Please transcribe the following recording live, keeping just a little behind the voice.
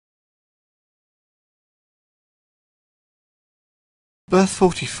Berth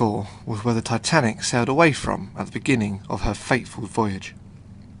 44 was where the Titanic sailed away from at the beginning of her fateful voyage.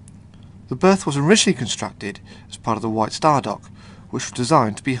 The berth was originally constructed as part of the White Star Dock, which was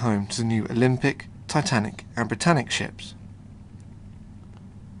designed to be home to the new Olympic, Titanic and Britannic ships.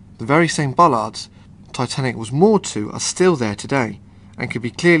 The very same bollards Titanic was moored to are still there today and can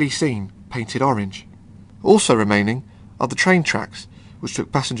be clearly seen painted orange. Also remaining are the train tracks, which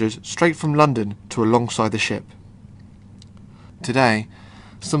took passengers straight from London to alongside the ship. Today,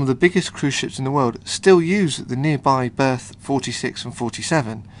 some of the biggest cruise ships in the world still use the nearby Berth 46 and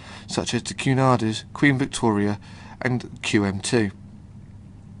 47, such as the Cunarder's Queen Victoria and QM2.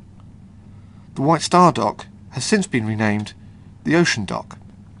 The White Star Dock has since been renamed the Ocean Dock.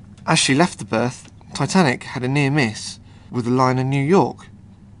 As she left the berth, Titanic had a near miss with the liner New York.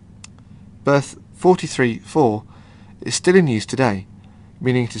 Berth 43-4 is still in use today,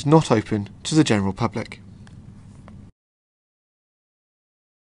 meaning it is not open to the general public.